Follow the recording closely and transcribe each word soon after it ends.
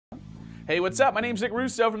Hey, what's up? My name's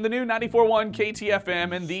Russo from the new 94.1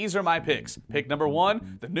 KTFM, and these are my picks. Pick number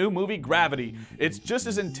 1, the new movie Gravity. It's just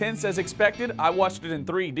as intense as expected. I watched it in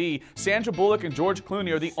 3D. Sandra Bullock and George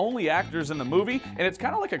Clooney are the only actors in the movie, and it's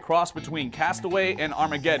kind of like a cross between Castaway and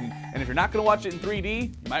Armageddon. And if you're not going to watch it in 3D,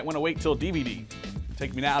 you might want to wait till DVD.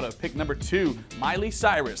 Take me now to pick number 2, Miley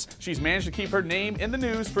Cyrus. She's managed to keep her name in the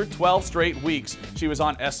news for 12 straight weeks. She was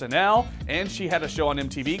on SNL, and she had a show on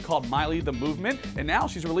MTV called Miley the Movement, and now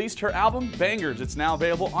she's released her album, Bangers. It's now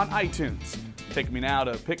available on iTunes. Take me now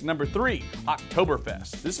to pick number 3,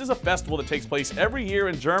 Oktoberfest. This is a festival that takes place every year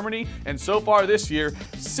in Germany, and so far this year,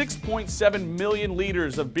 6.7 million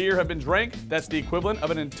liters of beer have been drank. That's the equivalent of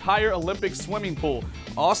an entire Olympic swimming pool.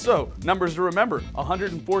 Also, numbers to remember,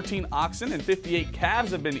 114 oxen and 58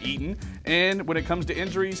 calves have been eaten, and when it comes to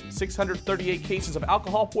injuries, 638 cases of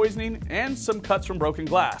alcohol poisoning and some cuts from broken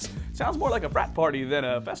glass. Sounds more like a frat party than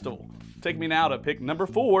a festival. Take me now to pick number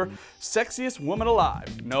 4, Sexiest Woman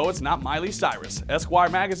Alive. No, it's not Miley Cyrus. Esquire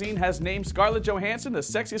magazine has named Scarlett Johansson the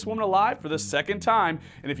sexiest woman alive for the 2nd time,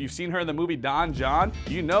 and if you've seen her in the movie Don John,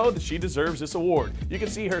 you know that she deserves this award. You can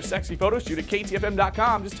see her sexy photo shoot at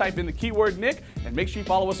KTFM.com. Just type in the keyword Nick, and make sure you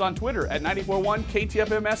follow us on Twitter at 94.1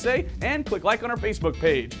 KTFMSA, and click like on our Facebook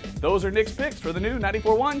page. Those are Nick's picks for the new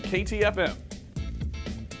 94.1 KTFM.